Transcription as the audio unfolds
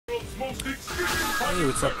Hey,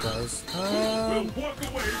 what's up, guys?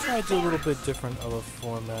 Try to do a little bit different of a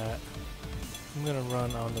format. I'm gonna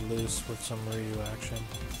run on the loose with some radio action.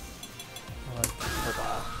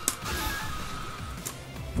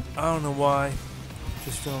 I don't know why.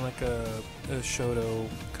 Just feeling like a Shoto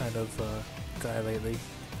kind of guy lately.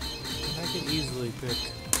 I could easily pick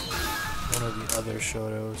one of the other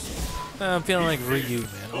Shotos. I'm feeling like Ryu,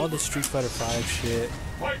 man. All this Street Fighter 5 shit.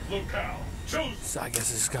 So I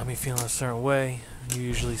guess it's got me feeling a certain way. You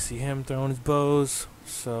usually see him throwing his bows.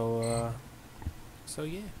 So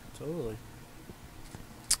yeah, totally.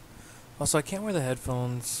 Also, I can't wear the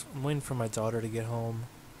headphones. I'm waiting for my daughter to get home,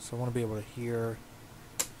 so I want to be able to hear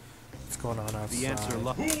what's going on outside. The answer. Who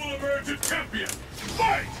will emerge a champion?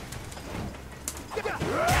 Fight!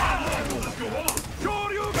 Let's go on!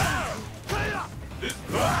 This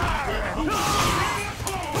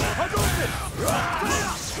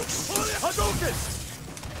Hadouken!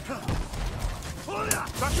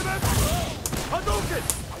 Hadouken!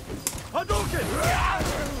 Hadouken!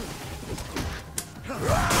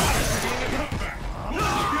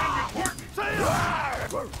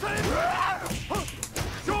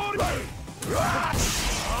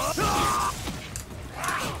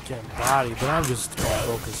 Getting body, but I'm just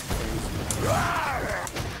focused crazy.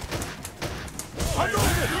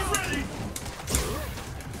 Hadouken!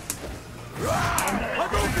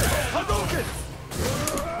 Hadouken! Hadouken!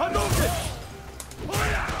 Hadouken!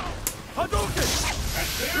 Hadouken!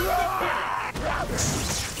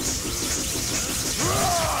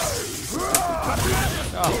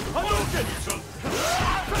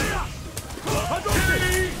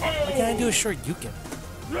 Why can't I do a short Yukin?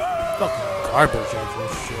 Fucking garbage at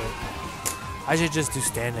this shit. I should just do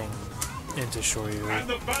standing into Shoryu. And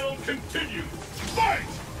the battle continues. Fight!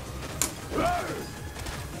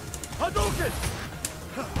 Hadouken!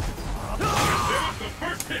 There's the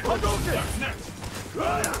first hit. Hadouken! What's next?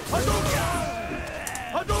 Hadouken!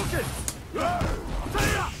 Hadouken!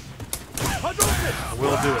 Hadouken!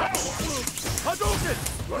 We'll do it. Hadouken!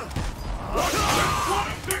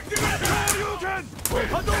 Hadouken!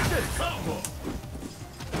 Hadouken!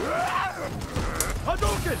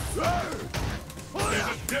 Hadouken! There's a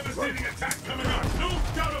devastating attack coming up. No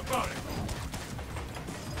doubt about it.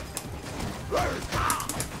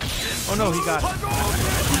 Oh no, he got it.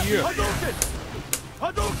 Yeah. Hadouken!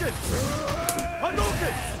 Hadouken!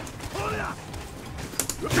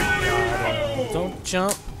 Hadouken! Don't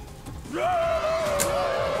jump. So,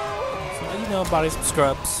 you know, body some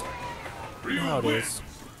scrubs. You know how it is.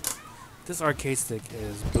 This arcade stick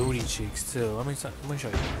is booty cheeks too. Let me show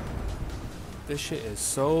you. This shit is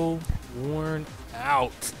so worn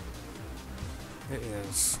out. It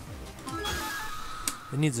is.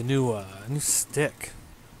 It needs a new stick.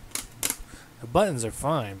 The buttons are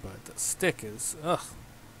fine, but the stick is ugh.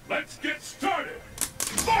 Let's get started.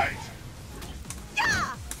 Fight!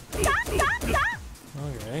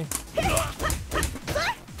 Okay.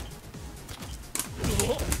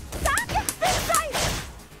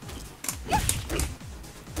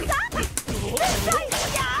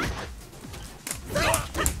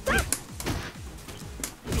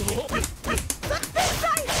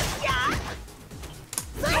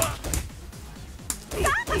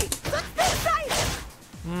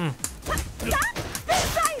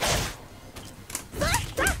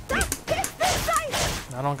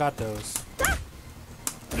 I don't got those.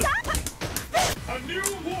 A new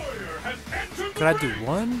warrior has entered. Could I do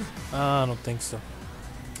one? I don't think so.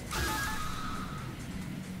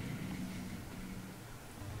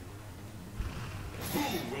 Who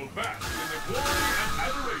will bask in the glory and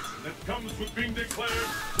adoration that comes with being declared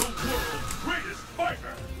the world's greatest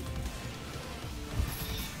fighter?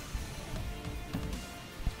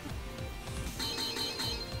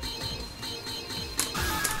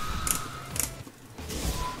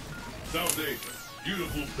 South Asia,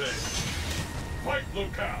 beautiful bay. Fight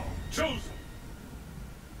locale chosen.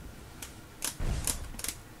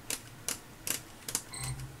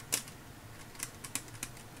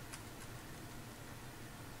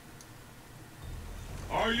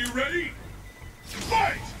 Are you ready?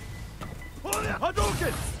 Fight!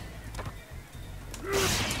 Hadouken!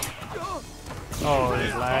 Oh,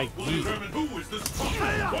 it's laggy. Determine who is the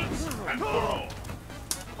strongest once and for all.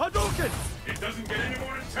 Hadouken! It doesn't get any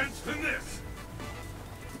more intense than this.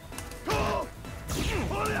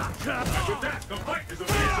 After that, the fight is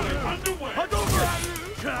officially underway. Hadouken!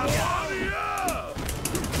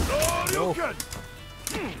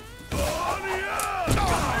 I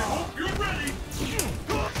hope you're ready.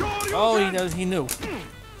 Oh, he knows. He knew.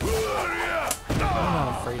 I'm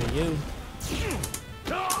not afraid of you.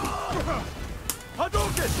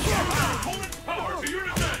 Hadouken! Opponent's power to your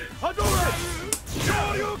advantage. Hadouken!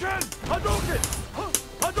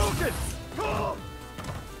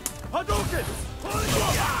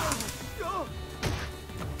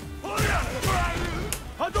 Hadouken!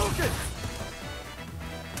 Hadouken!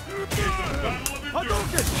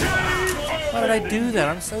 Hadouken! Why did I do that?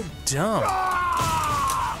 I'm so dumb.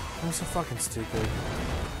 I'm so fucking stupid.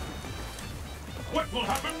 What will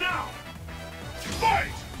happen now?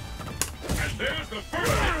 Fight! And there's the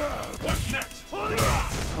first hit. What's next?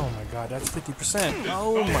 Oh my god, that's 50%.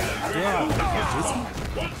 Oh my god. Is he?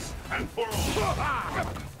 Once and for all.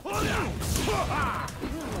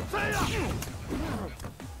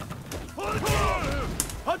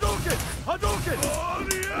 Hadouken! Hadouken!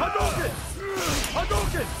 Hadouken!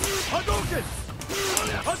 Hadouken! Hadouken!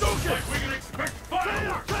 Hadouken! Like we can expect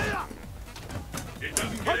fireworks. It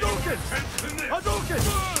doesn't get any more Hadouken! intense than this. Hadouken!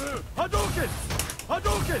 Hadouken!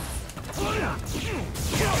 Hadouken!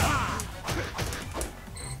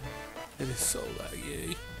 It is so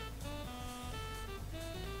laggy.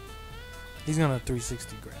 He's gonna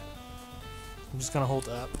 360 grab. I'm just gonna hold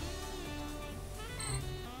up.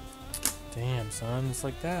 Damn, son, it's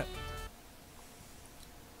like that.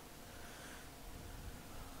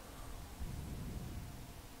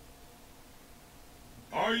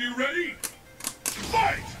 Are you ready?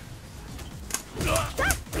 Fight!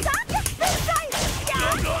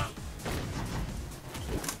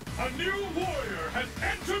 A new warrior has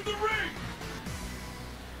entered the ring!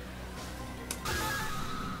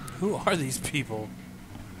 Who are these people?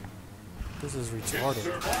 This is retarded.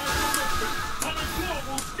 Survival on a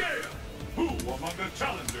global scale. Who among the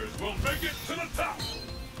challengers will make it to the top?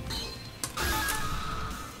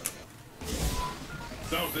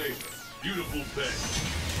 South Asia, beautiful day.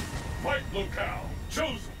 Fight locale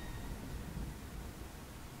chosen.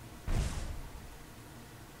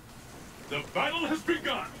 The battle has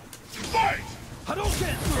begun. Fight!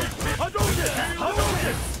 Hadouken! Hadouken!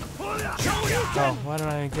 Hadouken! Oh, why did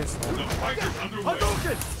I guess The that? fight is underway.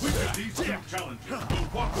 Hadouken! Which of these two challengers will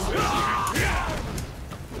walk away?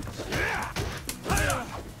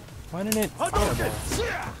 Why didn't it Hadouken!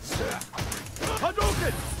 fireball?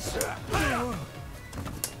 Hadouken!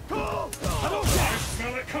 Hadouken! I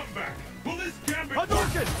smell a comeback. Will this gambit work?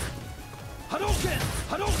 Hadouken! Hadouken!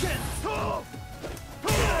 Hadouken! Hadouken!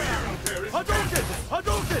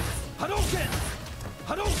 Hadouken! Hadouken!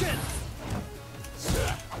 Hadouken!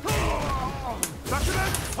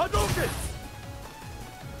 Bakugan! Hadouken!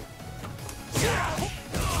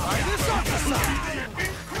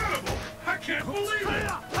 Incredible! I can't believe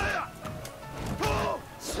it!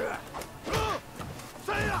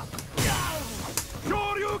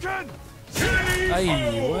 Shoryuken! Ay,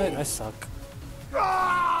 what? I suck.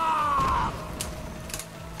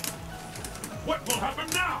 What will happen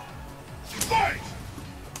now? Fight!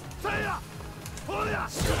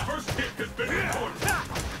 The first hit has been recorded.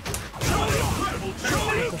 Incredible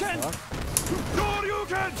technique!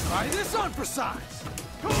 Shoryuken! Try this on for size!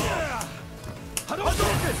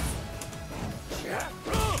 Hadouken!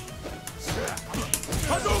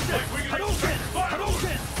 Hadouken! Hadouken!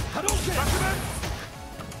 Hadouken! Hadouken!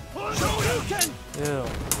 Shoryuken! Ew.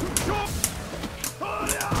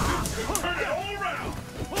 Turn it all around!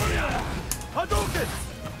 Hadouken!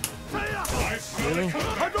 I smell Really? a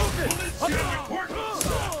comeback. Hadouken! Will this gambit work?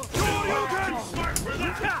 Shoryuken! Too smart for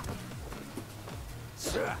that!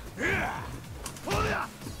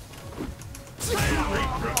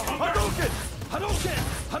 Hadouken! Hadouken!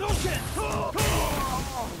 Hadouken!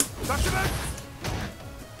 Bakugan!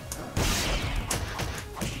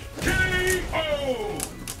 KO!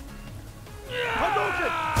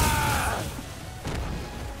 Hadouken!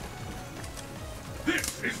 This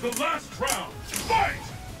is the last round. Fight!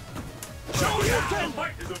 Shoryuken! The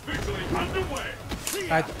fight is officially underway.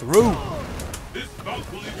 I threw. This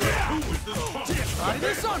bout will reveal who is the strongest. Try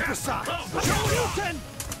this on for size! Shoryuken!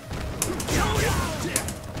 Shoryuken!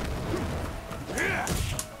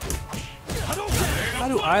 Hadouken! How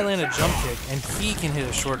do I land a jump kick and he can hit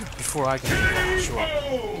a short before I can hit a short?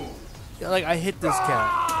 KO! Yeah, like I hit this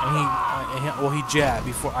cat and he jabbed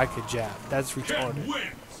before I could jab. That's Ken retarded.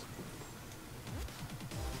 wins.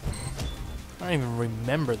 I don't even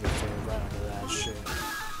remember the third round of that shit.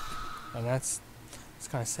 And it's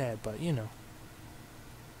kind of sad, but you know.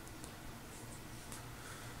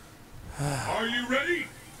 Are you ready?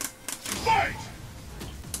 Fight!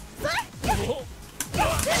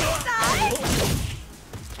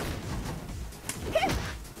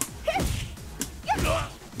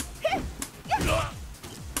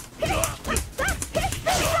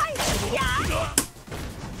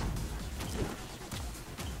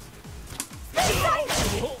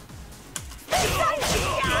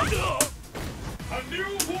 A new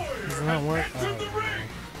warrior Does it not work? has entered the ring.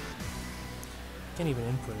 Can't even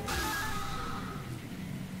input it.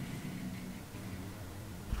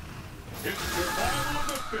 It's survival of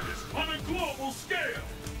the fittest on a global scale.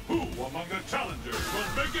 Who among the challengers will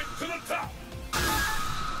make it to the top?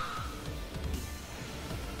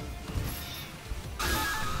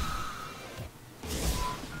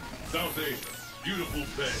 South Asia's beautiful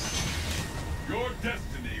bay. Your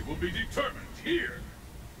destiny will be determined here.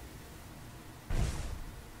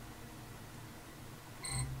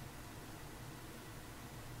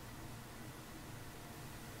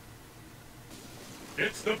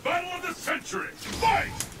 It's the battle of the century!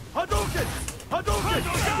 Fight! Hadouken! Hadouken! And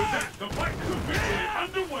with that, the fight is officially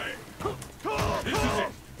underway. This is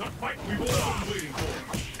it, the fight we've all been waiting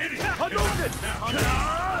for. Anything can Hadouken! happen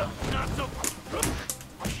now. Not so.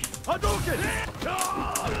 Hadouken!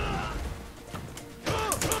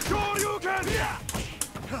 Shoryuken!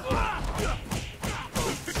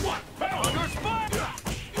 What power! Under spike!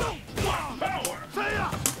 What power! Seiya!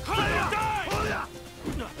 Seiya!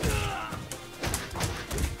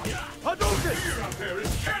 Hadouken! Fear out there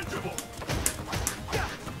is tangible!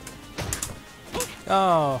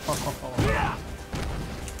 Oh. I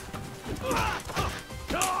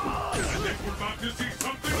think we're about to see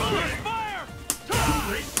something great! Fire!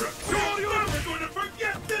 We're never going to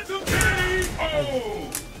forget this KO!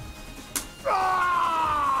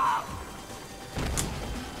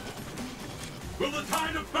 Will the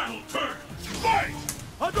tide of battle turn? Fight!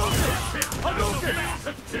 Hadouken! Hadouken!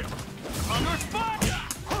 Under spike!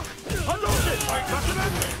 Hadouken!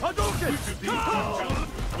 Hadouken! These two challengers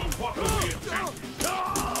will walk away as champions.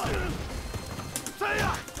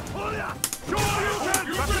 Seiya! Shoryuken!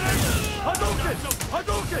 Hadouken!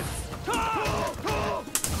 Hadouken!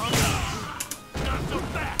 Not so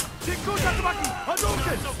fast! Jikko Tatsumaki!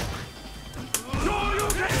 Hadouken!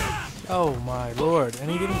 Shoryuken! Oh my lord. And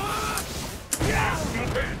he didn't.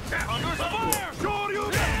 Under fire!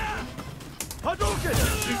 Shoryuken! Hadouken!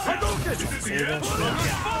 Hadouken! Save that shit. Under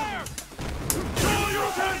fire!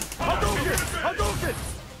 Shoryuken! Hadouken! Hadouken!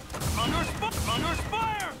 Under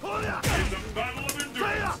fire! In the battle of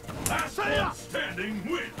endurance, last one standing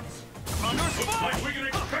wins. Under Looks like we can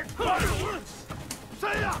expect fireworks.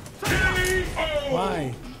 Seiya! KO!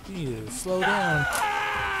 Why? You need to slow down.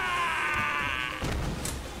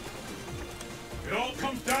 It all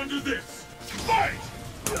comes down to this. Fight!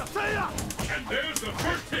 Seiya! And there's the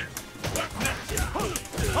first hit. What's next?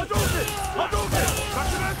 Hadouken! Hadouken!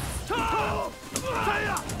 Judgment!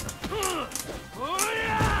 Seiya!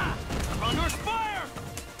 Under fire!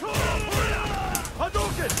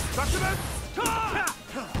 Hadouken! Judgment! Seiya!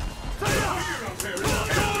 Fear out there is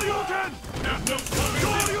Shoryuken! There's no stopping this.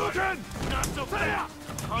 Shoryuken! Not so fast!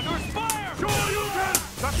 Under fire! Shoryuken!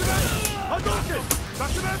 Judgment! Hadouken!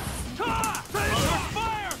 Judgment! Seiya! Under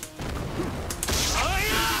fire!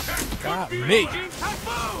 Got me. KO!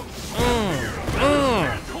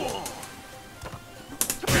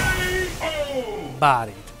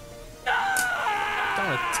 Bodied.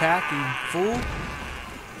 Don't attack, you fool.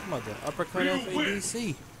 I'm about to uppercut off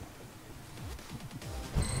ADC.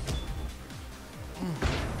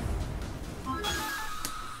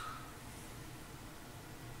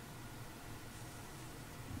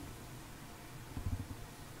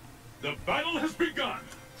 The battle has begun.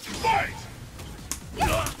 Fight!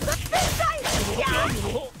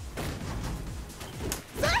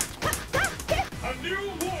 A new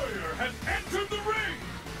warrior has entered the ring!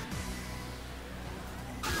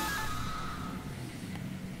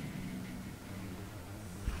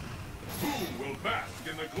 Who will bask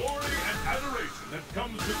in the glory and adoration that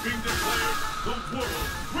comes with being declared the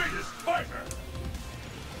world's greatest fighter?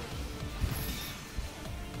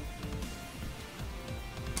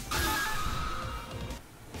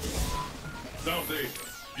 South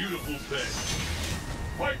Asia's beautiful bay.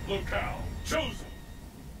 Fight locale chosen.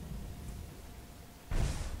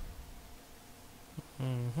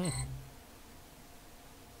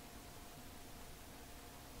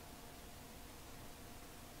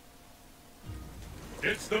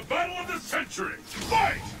 It's the battle of the century.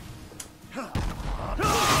 Fight! And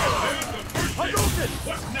there's the first hit.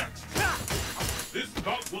 What's next? This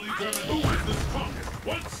bout will determine who is the strongest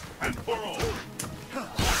once and for all.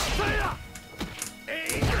 Seiya!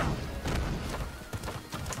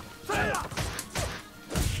 Seiya!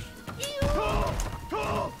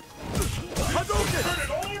 Hadouken! Turn it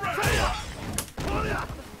all around. Seiya!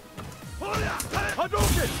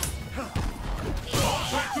 Hadouken! All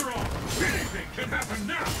bets are off. Anything can happen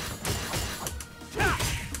now.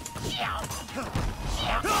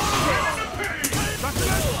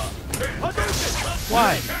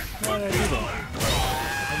 Why? Why did I do that?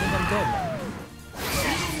 I think I'm dead now.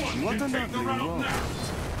 What take the round now.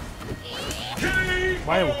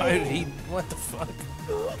 Why did he? What the fuck?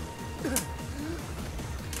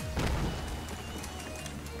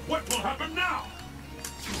 What will happen now?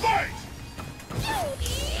 Fight! The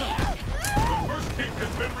first kick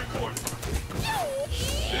has been recorded.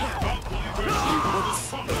 This bout will either this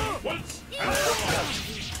combat once and for all.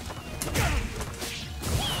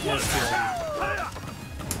 Yes,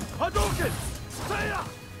 Hadouken! Saya!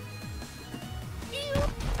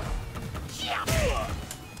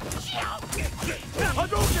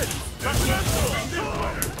 Hadouken!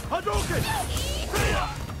 Hadouken! Saya!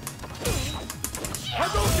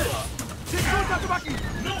 Hadouken! Kick Tatsumaki!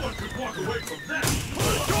 No one could walk away from that.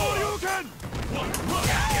 Shoryuken! One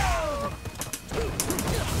rush.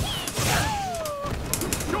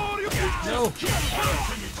 Shoryuken! no.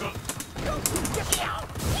 Bouncing each other.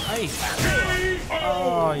 Hey.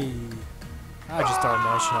 KO. I just started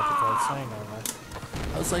mashing up the cards. I ain't know that.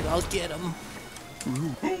 I was like, I'll get him.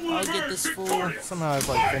 Who will I'll get emerge this fool. victorious? Somehow I have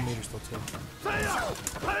like 4 meters still too.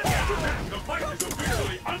 The fight is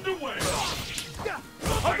officially underway.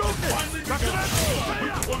 Hadouken! Finally begun.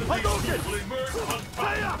 Which one of these two will emerge on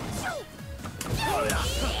top? Saya!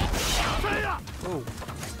 Saya! Oh,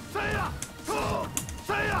 Saya!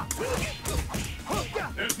 Saya!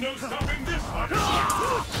 There's no stopping this one.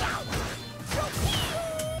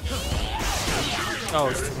 oh,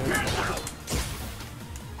 it's too late.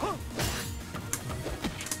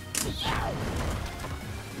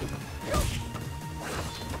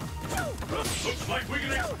 Looks like we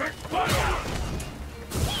can expect fire.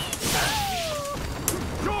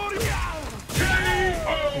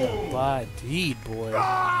 KO. Blah, deed, boy.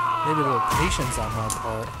 Maybe a little patience on my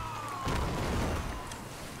part.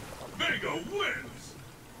 Vega wins.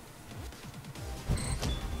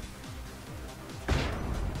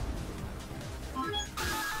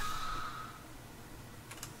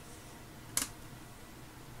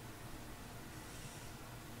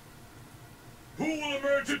 Who will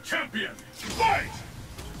emerge a champion? Fight!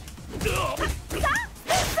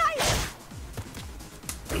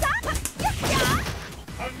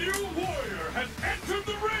 A new warrior has entered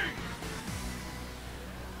the ring!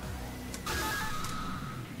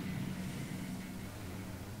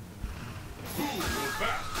 Who will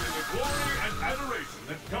bask in the glory and adoration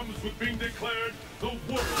that comes with being declared the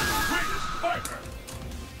world's greatest fighter?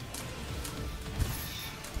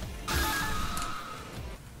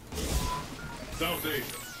 South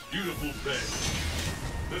Asia, beautiful bay.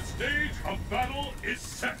 The stage of battle is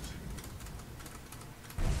set.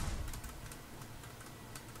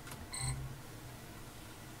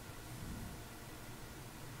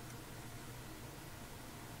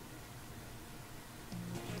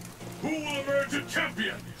 Who will emerge a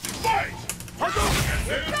champion? Fight! And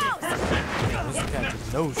there's the first hit. This What's guy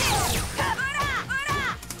next? knows shit.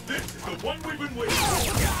 This is the one we've been waiting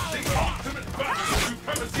for. The ultimate battle for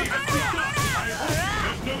supremacy has begun. I hope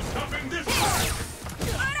there's no stopping this fight.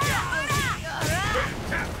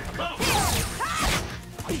 Fantastic combo.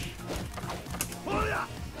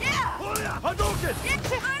 Hadouken!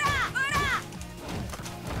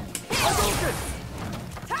 Hadouken!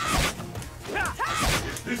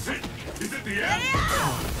 Is this it? Is it the end?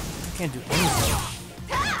 I can't do anything.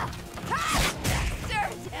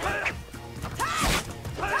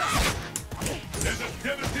 There's a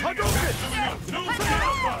devastating attack coming up. No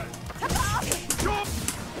downside.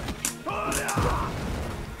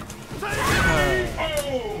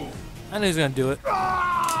 Oh! I knew he was gonna do it.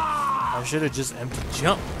 I should have just empty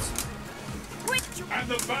jumped. And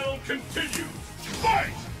the battle continues.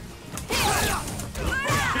 Fight! The first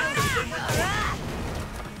kill has been recorded.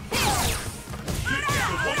 This is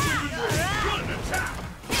the one we've been waiting. What an attack!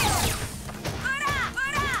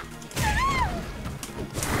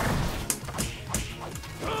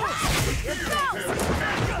 The hero there is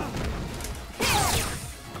canceled.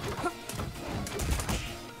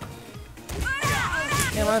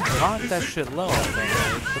 Damn, I blocked that shit low, I think,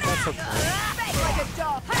 but that's okay.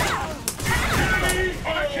 I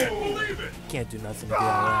can't believe it! Can't do nothing to get out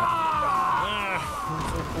of that. I'm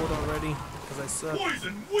so bored already, because I suck.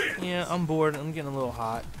 Poison wins! Yeah, I'm bored. I'm getting a little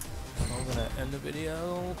hot. So I'm gonna end the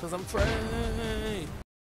video, because I'm free.